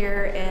up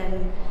here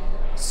in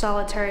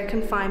solitary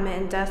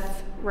confinement and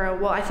death row.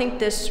 Well, I think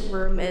this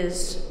room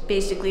is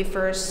basically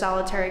for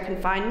solitary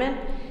confinement.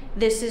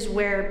 This is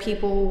where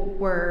people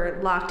were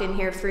locked in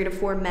here, 3 to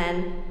 4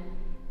 men,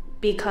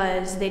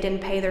 because they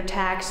didn't pay their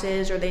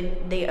taxes or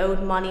they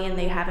owed money and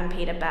they haven't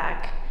paid it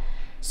back.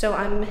 So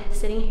I'm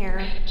sitting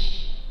here.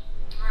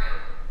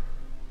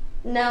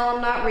 No,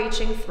 I'm not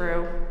reaching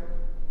through.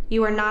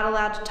 You are not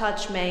allowed to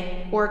touch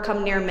me or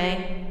come near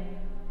me.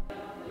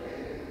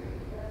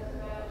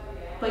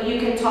 But you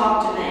can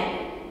talk to me.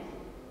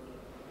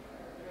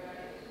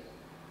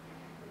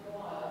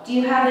 Do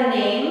you have a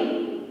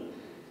name?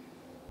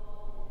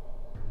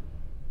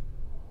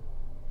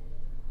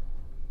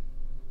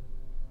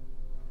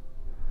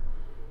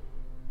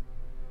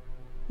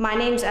 My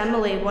name's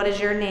Emily. What is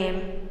your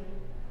name?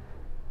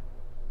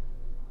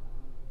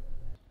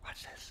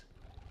 Watch this.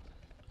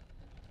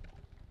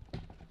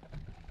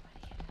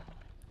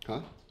 Huh?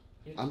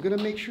 I'm gonna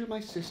make sure my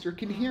sister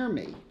can hear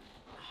me.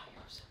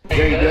 Are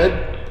you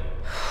good?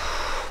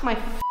 My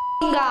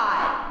f***ing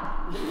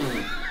God.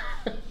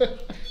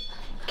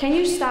 Can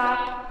you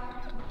stop?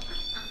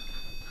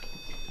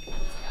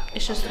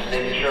 It's just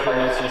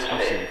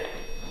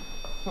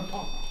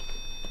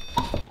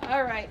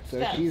All right, So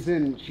steps. she's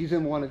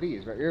in one of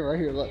these right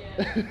here, look.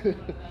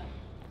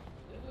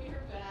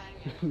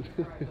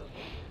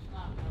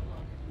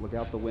 Look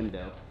out the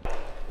window.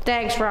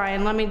 Thanks,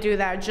 Ryan. Let me do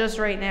that just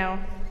right now.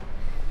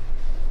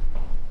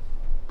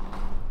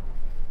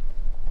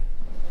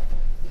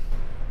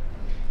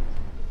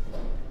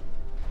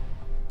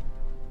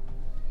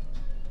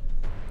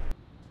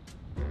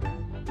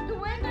 The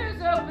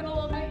window's open a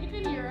little bit. You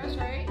can hear us,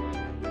 right?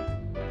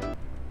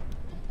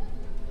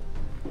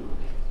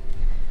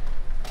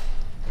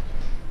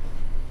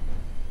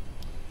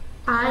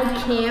 I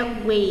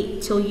can't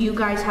wait till you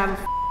guys have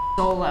a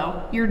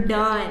solo. You're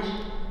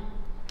done.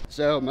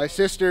 So my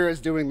sister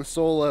is doing the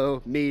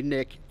solo. Me,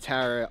 Nick,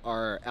 Tara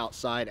are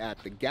outside at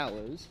the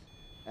gallows,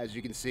 as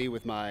you can see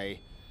with my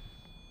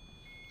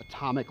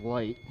atomic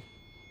light.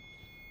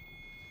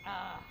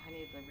 I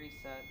need to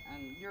reset.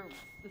 And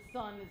the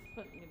sun is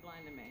putting you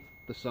blind to me.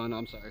 The sun,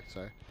 I'm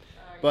sorry.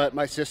 But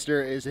my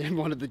sister is in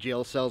one of the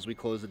jail cells. We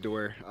closed the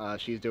door.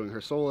 She's doing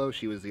her solo.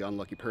 She was the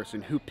unlucky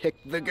person who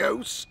picked the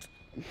ghost.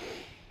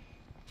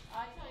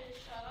 I tell you to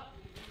shut up.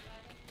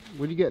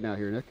 What are you getting out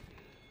here, Nick?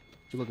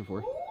 What you looking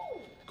for?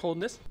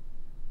 Coldness.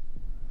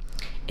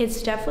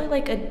 It's definitely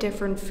like a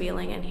different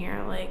feeling in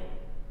here. Like,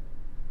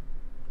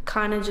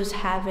 kind of just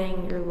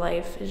having your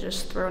life is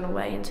just thrown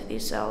away into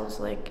these cells.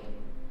 Like,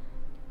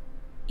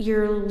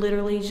 you're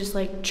literally just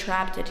like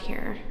trapped in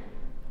here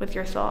with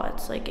your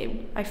thoughts. Like,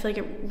 I feel like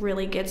it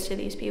really gets to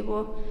these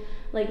people.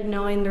 Like,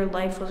 knowing their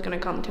life was gonna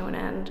come to an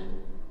end.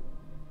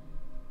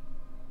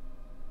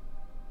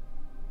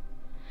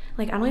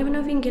 Like, I don't even know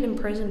if you can get in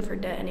prison for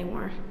debt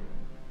anymore.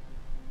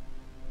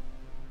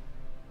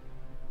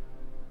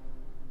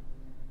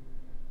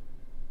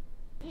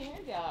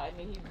 I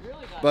mean, he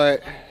really got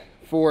But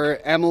for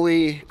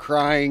Emily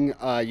crying,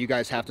 you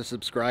guys have to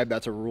subscribe.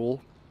 That's a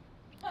rule.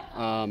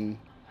 A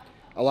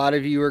lot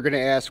of you are going to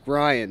ask,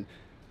 Ryan,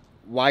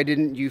 why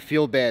didn't you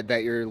feel bad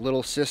that your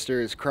little sister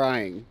is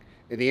crying?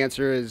 And the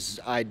answer is,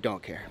 I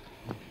don't care.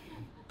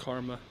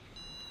 Karma.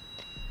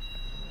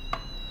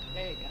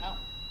 There you go.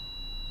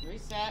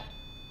 Reset.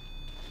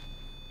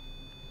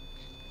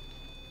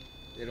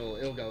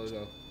 It'll go.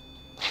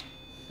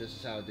 This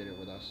is how it did it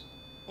with us.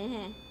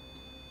 Mm-hmm.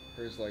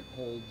 Hers like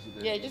holds. And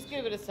then Yeah, just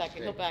give it a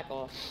second. He'll back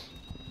off.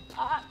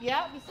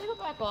 Yeah, you say he'll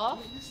back off.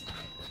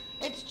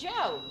 It's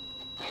Joe.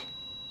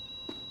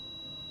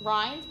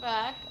 Ryan's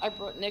back. I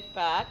brought Nick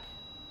back.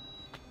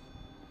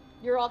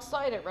 You're all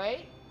excited,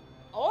 right?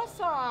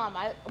 Awesome.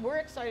 We're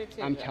excited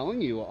too. I'm Joe.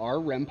 telling you, our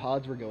REM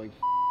pods were going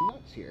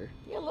nuts here.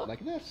 Yeah, look.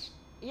 Like this.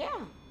 Yeah.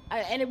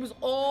 And it was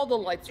all the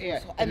lights. Yeah.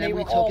 And they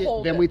were took all it.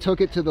 holding. Then we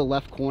took it to the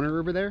left corner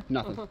over there.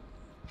 Nothing.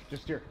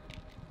 Just here.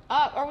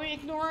 Are we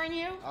ignoring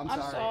you? I'm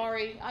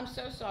sorry. I'm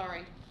so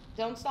sorry.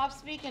 Don't stop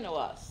speaking to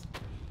us.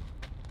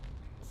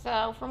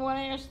 So, from what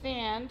I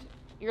understand,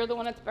 you're the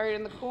one that's buried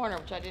in the corner,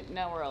 which I didn't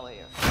know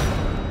earlier.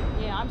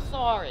 Yeah, I'm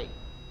sorry.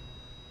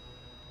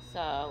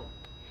 So.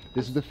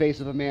 This is the face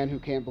of a man who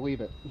can't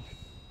believe it.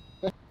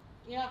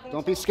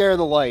 Don't be scared of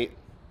the light.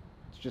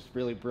 It's just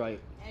really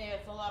bright. Yeah,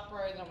 it's a lot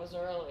brighter than it was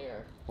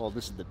earlier. Well,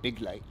 this is the big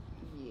light.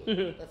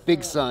 Yeah,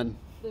 Big sun.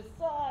 The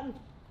sun.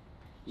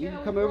 You Joe,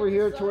 can come we over brought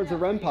here the towards the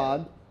sun out REM for you.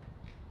 pod.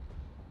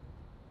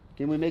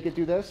 Can we make it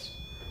do this?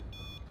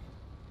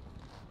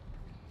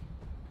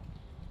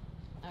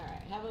 All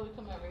right, how about we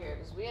come over here?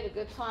 Because we had a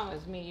good time. It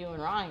was me, you,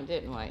 and Ryan,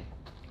 didn't we?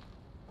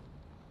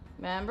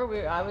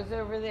 Remember, I was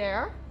over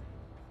there.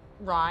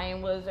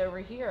 Ryan was over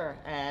here,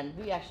 and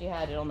we actually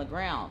had it on the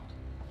ground.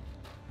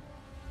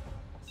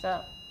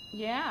 So,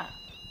 yeah.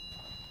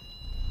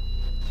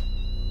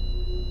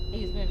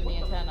 He's moving the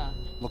antenna.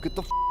 Look at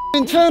the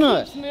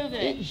antenna. Keeps moving.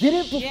 It did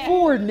it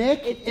before, Yeah, Nick,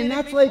 it did and it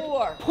that's before.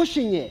 like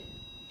pushing it.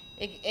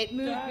 It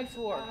moved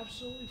before.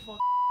 Absolutely fucking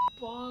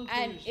bonkers.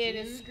 And it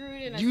is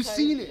screwed in a You tight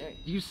seen shape. it?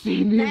 You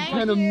seen the Thank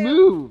antenna you.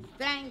 move?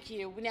 Thank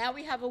you. Now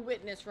we have a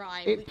witness,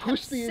 Ryan. It We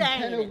pushed kept the saying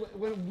antenna it.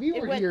 when we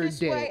It were went here. this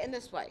Did way it? and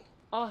this way.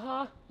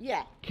 Uh-huh.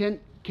 Yeah. Can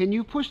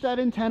you push that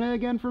antenna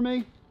again for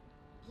me?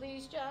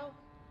 Please, Joe.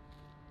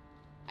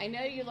 I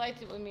know you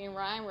liked it when me and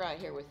Ryan were out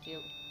here with you.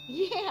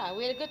 Yeah,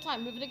 we had a good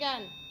time. Move it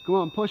again. Come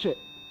on, push it.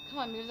 Come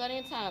on, move that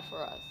antenna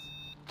for us.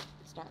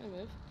 It's starting to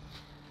move.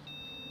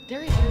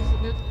 There he goes.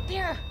 It moved.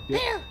 There.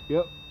 Yep. There.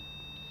 Yep.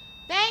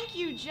 Thank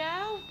you,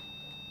 Joe.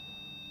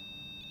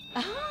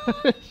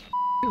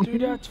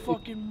 Dude, that's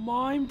fucking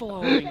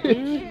mind-blowing, dude.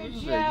 Dude,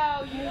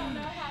 Joe, you don't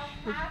know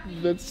how happy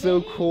That's you so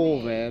made cool,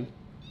 me. man.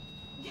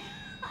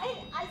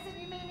 I said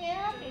you made me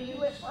happy. You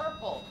went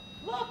purple.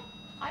 Look,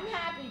 I'm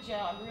happy,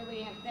 Joe. I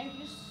really am. Thank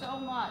you so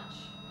much.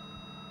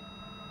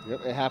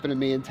 Yep, it happened to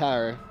me and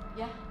Tara.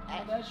 Yeah.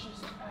 Oh, that's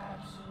just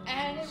absolutely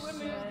And it removed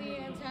the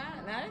insanity.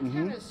 antenna. That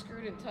antenna is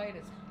screwed in tight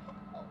as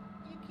hell.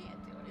 You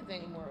can't do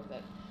anything more with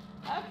it.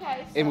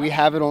 Okay. So And we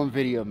have it on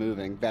video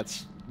moving.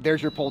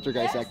 There's your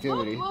poltergeist Yes,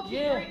 activity. Look,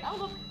 Yeah. great. Oh,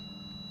 look.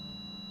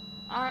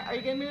 All right, are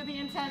you gonna move the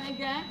antenna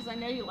again? Because I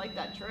know you like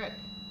that trick.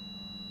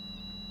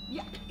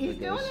 Yeah, he's There it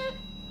doing goes. it.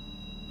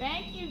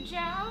 Thank you,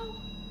 Joe.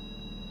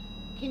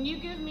 Can you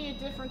give me a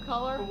different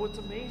color? But what's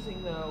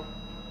amazing though,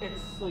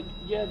 it's like,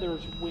 yeah,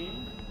 there's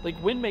wind.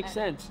 Like wind makes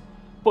sense,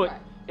 but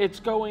Right. it's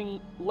going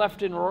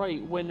left and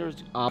right when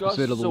there's Opposite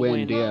gusts of the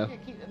wind, yeah. Okay,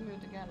 keep it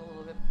moved again a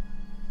little bit.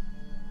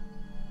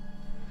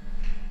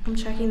 I'm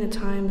checking the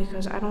time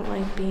because I don't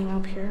like being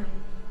up here.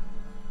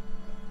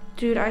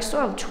 Dude, I still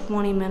have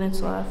 20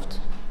 minutes left.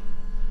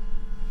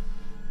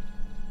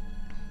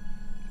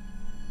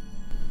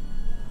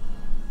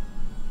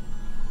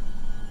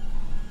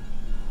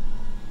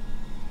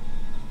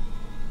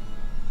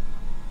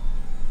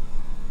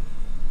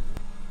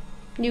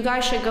 You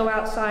guys should go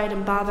outside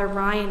and bother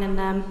Ryan and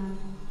them.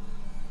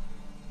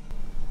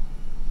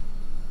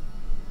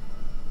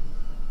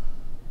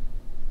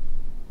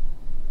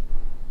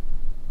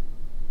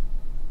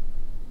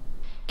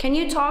 Can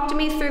you talk to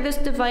me through this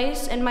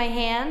device in my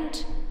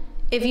hand?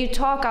 If you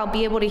talk, I'll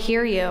be able to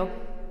hear you.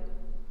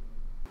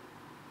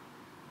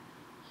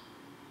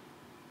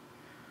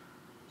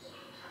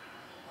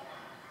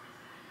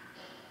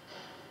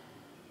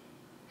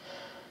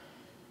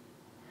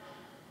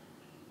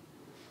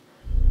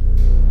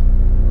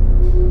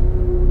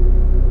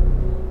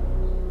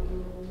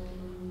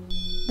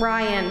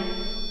 Ryan.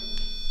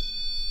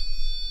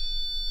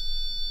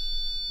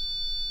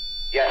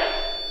 Yes.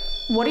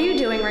 What are you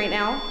doing right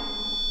now?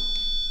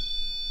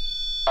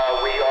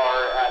 We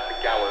are at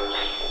the gallows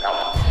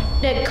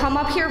outside. Nick, come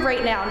up here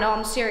right now. No,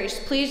 I'm serious.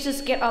 Please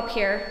just get up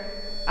here.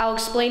 I'll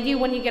explain to you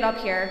when you get up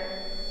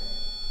here.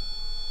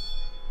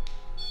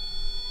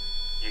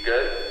 You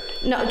good?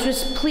 No,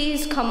 just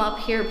please come up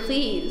here,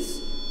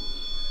 please.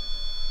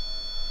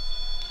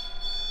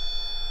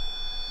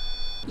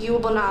 You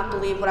will not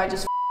believe what I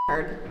just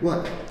heard.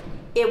 What?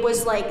 It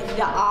was like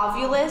the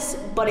ovulus,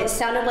 but it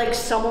sounded like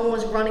someone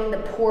was running the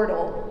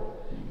portal.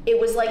 It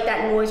was like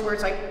that noise where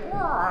it's like...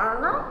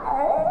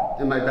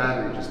 And my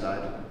battery just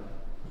died.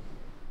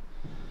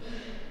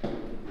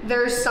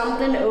 There's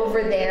something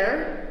over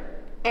there,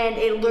 and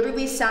it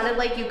literally sounded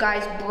like you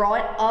guys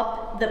brought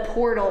up the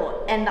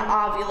portal and the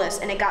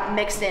ovulus, and it got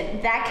mixed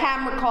in. That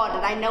camera caught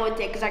it. I know it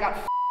did, because I got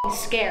f***ing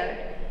scared.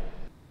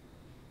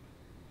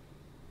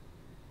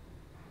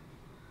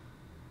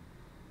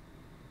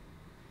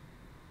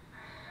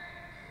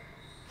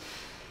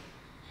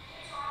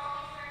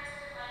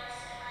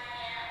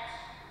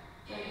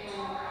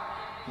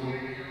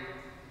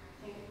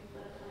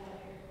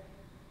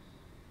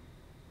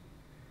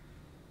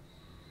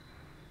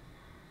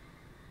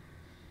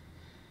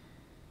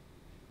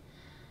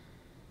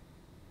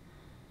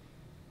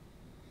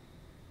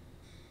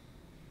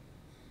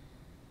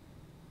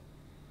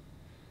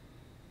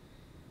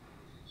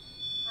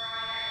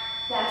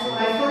 That's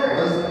what I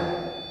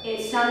heard.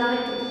 It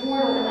sounded like the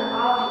portal and the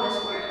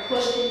obelisk were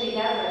pushed in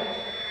together.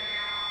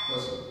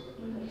 Listen.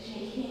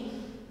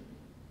 Shaking.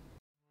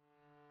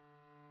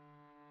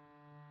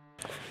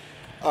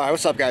 Alright,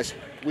 what's up guys?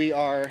 We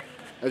are,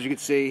 as you can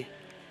see,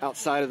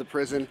 outside of the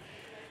prison.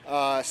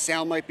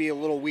 Sound might be a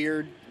little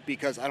weird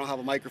because I don't have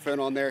a microphone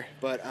on there,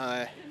 but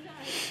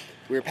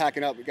we were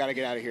packing up, we gotta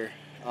get out of here.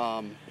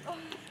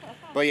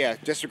 But yeah,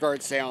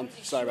 disregard sound,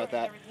 sorry about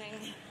that.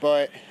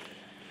 But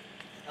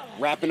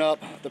wrapping up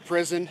the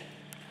prison.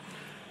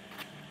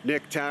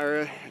 Nick,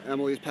 Tara,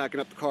 Emily's packing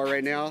up the car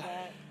right now.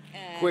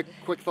 Quick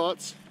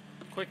thoughts?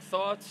 Quick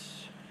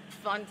thoughts.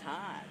 Fun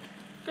time.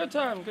 Good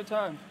time, good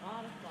time. A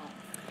lot of fun.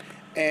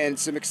 And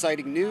some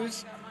exciting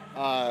news.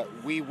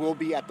 We will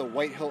be at the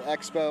White Hill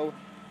Expo.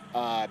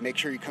 Make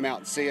sure you come out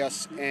and see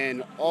us.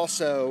 And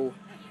also,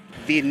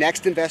 the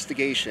next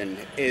investigation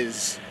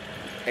is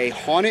a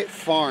haunted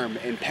farm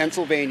in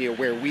Pennsylvania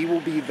where we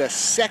will be the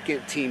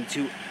second team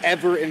to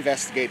ever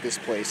investigate this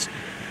place.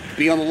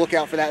 Be on the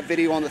lookout for that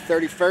video on the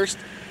 31st.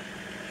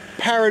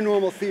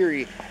 Paranormal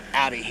Theory,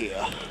 out of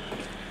here.